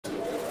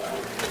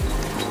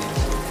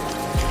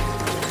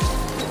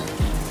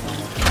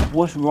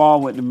What's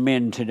wrong with the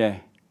men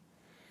today?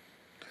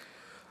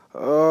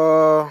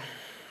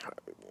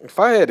 If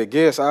I had to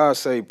guess, I'd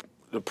say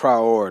the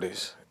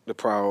priorities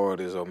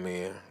of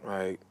men.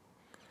 Like,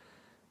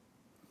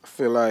 I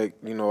feel like,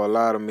 you know, a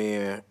lot of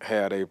men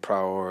have their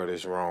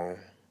priorities wrong.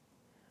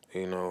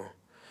 You know,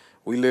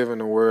 we live in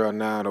a world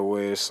now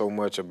where it's so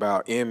much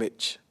about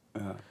image.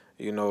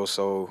 You know,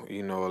 so,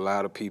 you know, a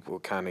lot of people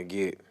kind of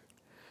get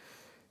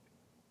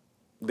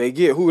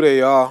who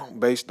they are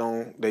based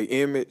on their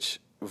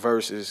image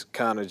versus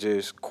kind of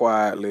just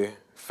quietly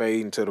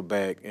fading to the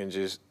back and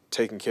just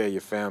taking care of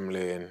your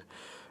family and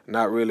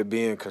not really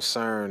being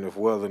concerned of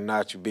whether or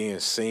not you're being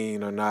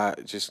seen or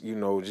not. Just, you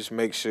know, just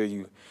make sure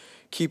you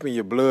keeping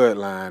your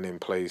bloodline in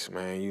place,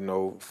 man. You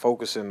know,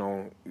 focusing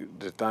on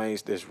the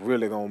things that's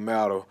really gonna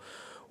matter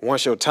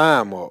once your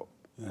time up,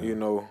 you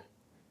know,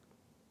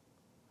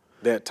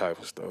 that type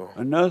of stuff.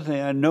 Another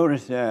thing, I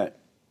noticed that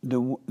the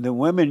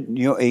women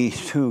your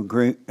age too,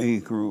 great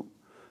age group,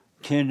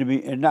 tend to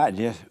be, and not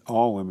just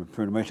all women,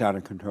 pretty much out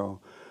of control,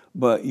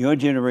 but your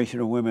generation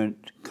of women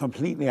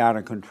completely out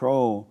of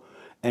control,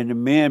 and the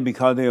men,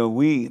 because they're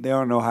weak, they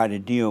don't know how to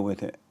deal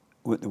with it,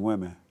 with the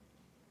women.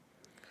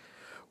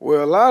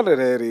 Well, a lot of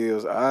that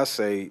is, I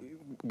say,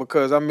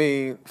 because, I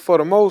mean, for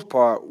the most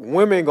part,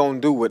 women gonna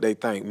do what they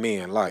think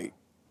men like,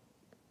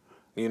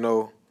 you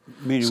know?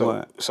 Meaning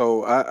what?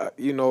 So,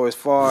 you know, as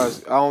far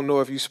as, I don't know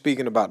if you're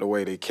speaking about the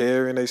way they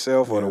carrying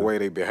themselves or the way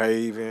they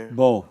behaving.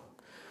 Both.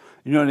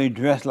 You know, they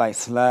dress like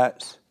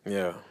sluts.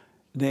 Yeah.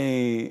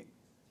 They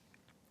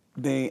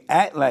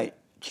act like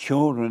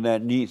children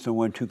that need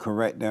someone to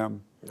correct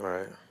them.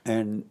 Right.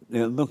 And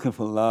they're looking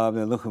for love,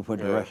 they're looking for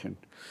direction.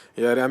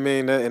 Yeah, I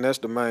mean, and that's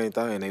the main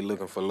thing. They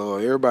looking for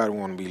love. Everybody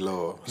want to be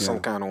loved some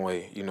kind of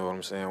way. You know what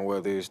I'm saying?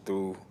 Whether it's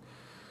through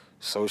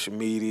social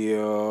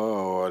media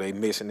or they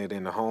missing it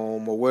in the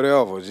home or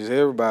whatever. Just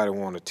everybody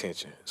want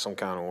attention some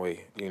kind of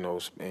way. You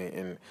know,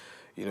 and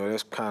you know,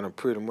 that's kind of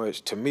pretty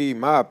much, to me,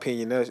 my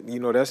opinion, that's, you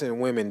know, that's in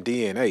women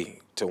DNA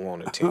to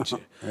want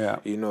attention.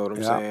 You know what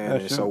I'm saying?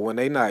 And so when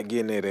they not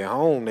getting it at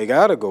home, they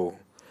gotta go.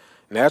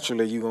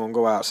 Naturally, you're gonna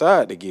go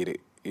outside to get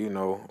it. You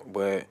know,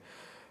 but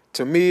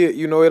to me,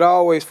 you know, it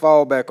always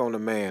fall back on the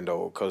man,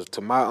 though, because to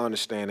my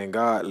understanding,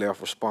 God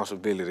left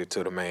responsibility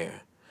to the man.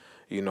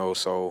 You know,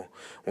 so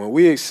when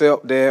we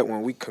accept that,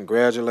 when we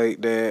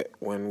congratulate that,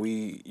 when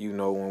we, you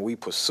know, when we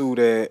pursue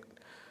that,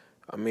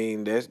 I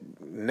mean, that's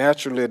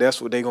naturally,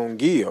 that's what they gonna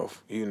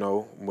give, you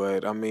know.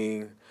 But I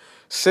mean,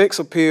 sex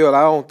appeal,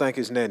 I don't think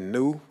it's nothing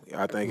new.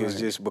 I think it's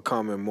just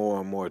becoming more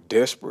and more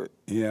desperate.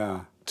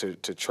 To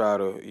try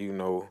to, you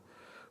know,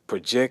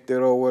 project it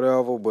or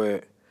whatever,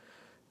 but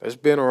it's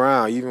been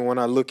around. Even when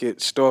I look at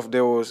stuff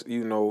that was,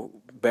 you know,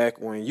 back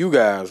when you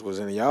guys was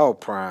in y'all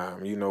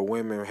prime, you know,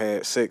 women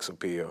had sex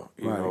appeal,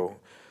 you know.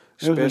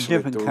 It was a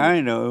different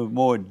kind of, it was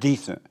more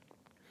decent.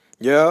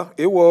 Yeah,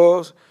 it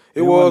was.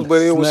 It was,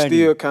 but it was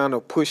still kind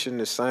of pushing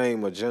the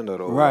same agenda,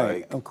 though.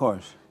 Right, like of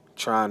course.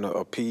 Trying to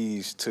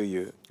appease to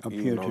your,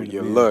 you know,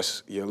 your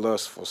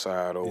lustful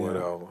side or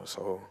whatever.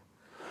 So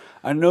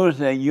I noticed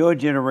that your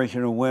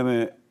generation of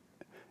women,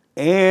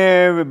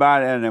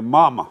 everybody and their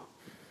mama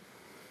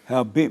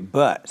have big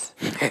butts.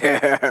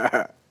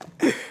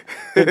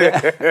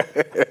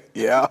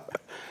 Yeah.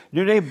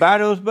 Do they buy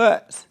those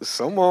butts?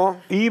 Some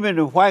are. Even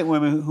the white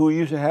women who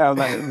used to have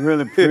like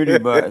really pretty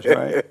butts,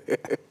 right?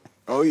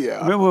 Oh,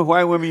 yeah. Remember when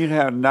white women used to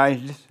have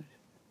nice,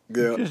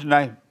 just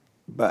nice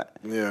butt?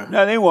 Yeah.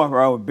 Now they walk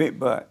around with big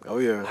butt. Oh,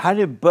 yeah. How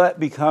did butt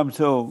become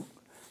so,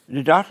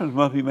 the doctors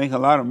must be making a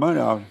lot of money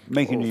off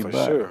making these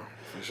butts. For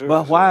sure.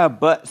 But why are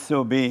butts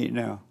so big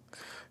now?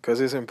 Because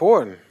it's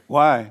important.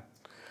 Why?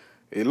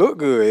 It look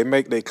good. It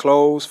make their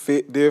clothes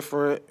fit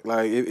different.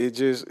 Like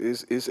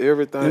it's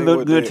everything. It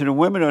look good to the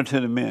women or to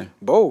the men?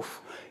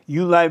 Both.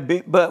 You like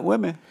big butt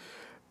women?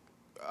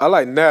 I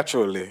like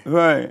naturally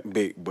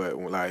big butt.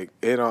 Like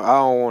I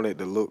don't want it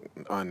to look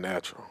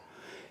unnatural.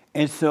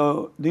 And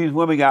so these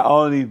women got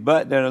all these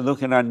butts that are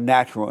looking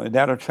unnatural. Is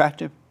that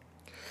attractive?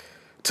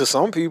 To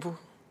some people.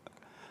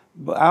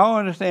 But I don't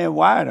understand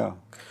why though.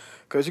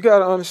 Cause you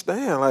gotta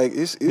understand, like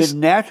it's the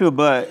natural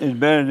butt is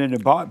better than the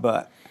bought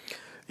butt.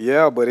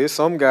 Yeah, but it's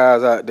some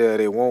guys out there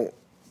that want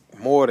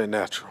more than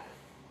natural.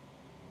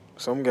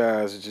 Some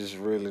guys just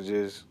really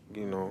just,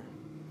 you know,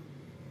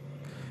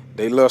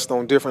 they lust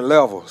on different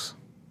levels.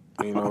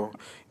 You know,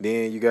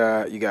 then you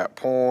got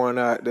porn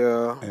out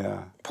there.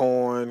 Yeah.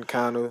 Porn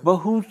kind of. But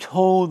who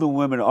told the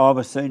women all of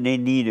a sudden they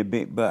needed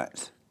big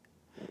butts?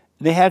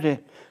 They had to.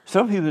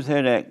 Some people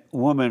say that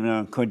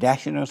woman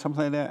Kardashian or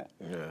something like that.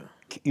 Yeah.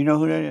 You know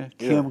who that is?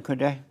 Kim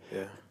Kardashian.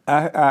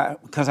 Yeah.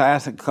 Because I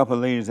asked a couple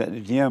of ladies at the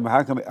gym,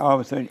 how come all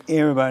of a sudden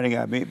everybody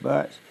got big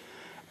butts?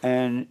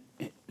 And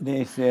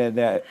they said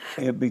that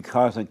it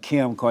because of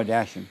Kim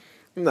Kardashian.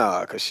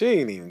 Nah, because she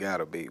ain't even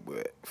got a big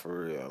butt,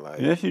 for real. Like,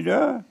 yes, she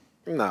does.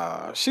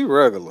 Nah, she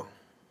regular.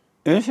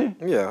 Is she?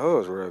 Yeah,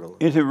 hers regular.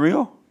 Is it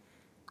real?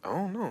 I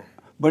don't know.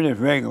 But it's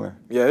regular.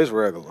 Yeah, it's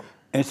regular.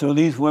 And so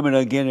these women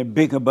are getting a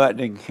bigger butt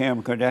than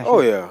Kim Kardashian? Oh,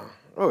 yeah.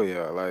 Oh,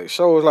 yeah. Like,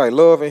 shows like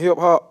Love and Hip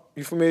Hop.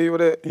 You familiar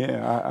with that?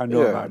 Yeah, I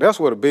know about it. That's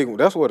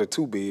where the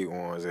two big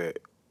ones at.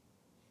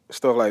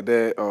 Stuff like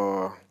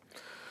that.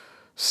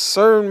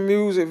 Certain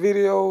music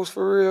videos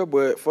for real,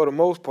 but for the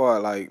most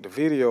part, like the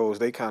videos,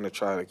 they kind of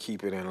try to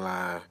keep it in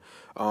line.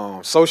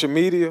 Social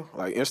media,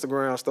 like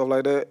Instagram, stuff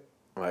like that,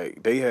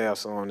 like they have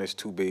some that's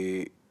too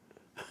big.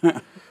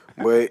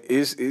 But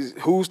it's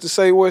who's to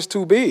say what's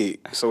too big?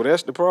 So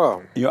that's the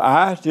problem. Your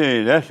eyes tell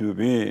you that's too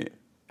big.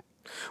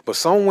 But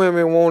some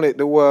women want it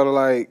to where,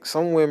 like,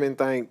 some women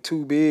think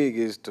too big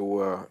is to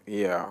where,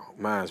 yeah,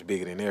 mine's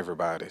bigger than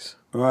everybody's.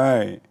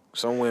 Right.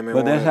 Some women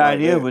But want that's it how like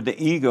it is that. with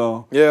the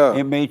ego. Yeah.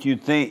 It makes you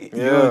think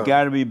Yeah. yours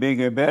got to be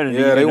bigger and better.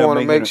 Yeah, they want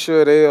to make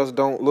sure theirs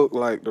don't look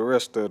like the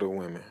rest of the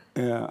women.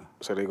 Yeah.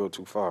 So they go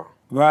too far.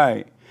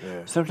 Right.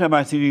 Yeah. Sometimes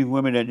I see these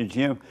women at the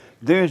gym.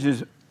 There's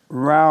this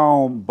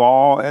round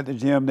ball at the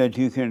gym that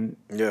you can.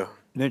 Yeah.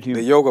 That you.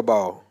 The yoga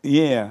ball.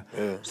 Yeah.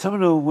 Yeah. Some of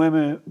the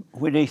women,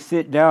 when they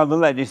sit down,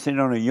 look like they're sitting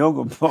on a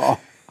yoga ball.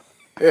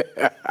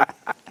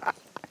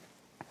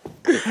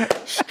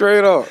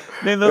 Straight up.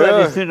 They look like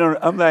they're sitting on.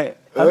 I'm like,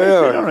 are they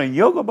sitting on a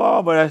yoga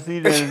ball? But I see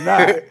that it's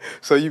not.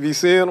 So you be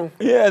seeing them?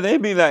 Yeah, they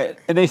be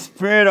like, and they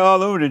spread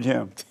all over the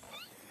gym.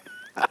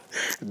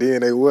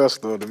 Then they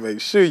whistle to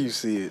make sure you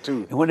see it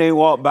too. And when they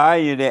walk by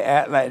you, they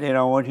act like they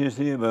don't want you to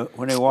see it, but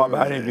when they walk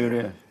by, they do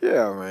this.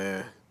 Yeah,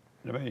 man.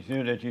 To make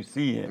sure that you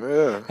see it.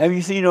 Yeah. Have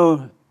you seen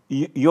those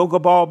yoga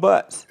ball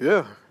butts?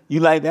 Yeah. You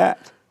like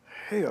that?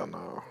 Hell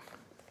no.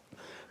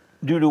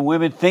 Do the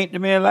women think the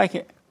men like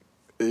it?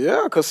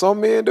 Yeah, because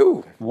some men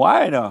do.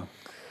 Why though?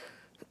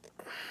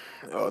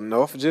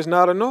 Enough, just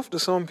not enough to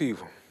some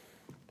people.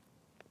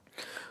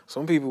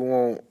 Some people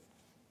won't.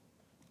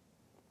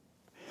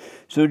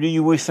 So do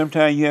you wish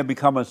sometimes you had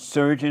become a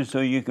surgeon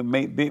so you can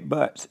make big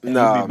butts? And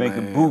Nah, you be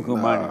making man, buku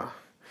money.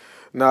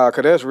 Nah,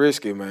 because that's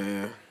risky,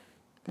 man.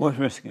 What's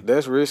risky?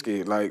 That's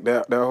risky. Like,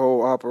 that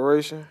whole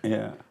operation.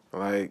 Yeah.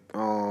 Like,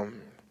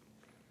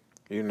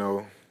 you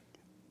know.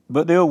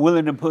 But they're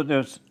willing to put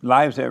their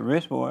lives at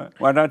risk for it.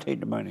 Why not take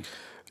the money?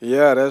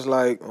 Yeah, that's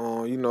like,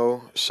 you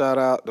know, shout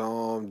out to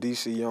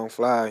DC Young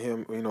Fly,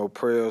 him, you know,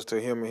 prayers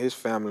to him and his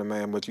family,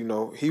 man. But, you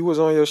know, he was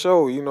on your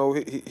show, you know,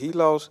 he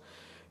lost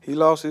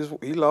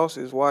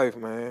his wife,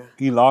 man.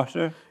 He lost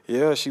her?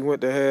 Yeah, she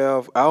went to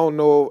have, I don't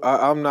know,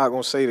 I'm not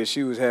going to say that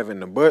she was having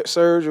the butt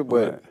surgery,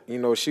 but, Right. you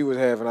know, she was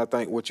having, I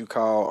think, what you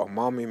call a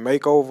mommy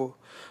makeover.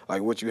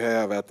 Like what you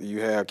have after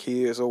you have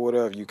kids or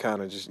whatever, you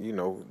kind of just, you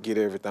know, get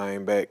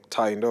everything back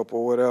tightened up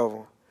or whatever.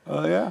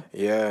 Oh, yeah?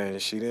 Yeah,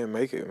 and she didn't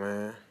make it,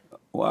 man.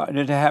 Wow.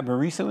 Did that happen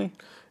recently?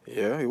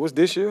 Yeah, it was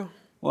this year.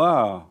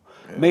 Wow.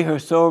 Yeah. May her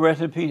soul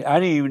rest in peace. I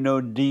didn't even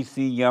know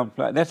DC Young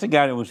Fly. That's the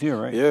guy that was here,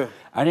 right? Yeah.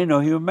 I didn't know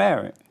he was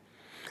married.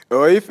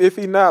 Or if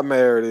he not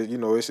married, you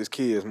know, it's his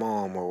kid's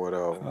mom or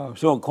whatever. Oh,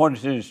 so according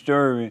to the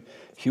story,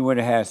 she would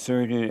have had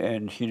surgery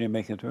and she didn't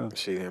make it through.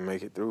 She didn't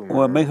make it through, man.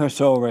 Well, make her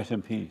soul rest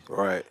in peace.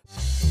 Right.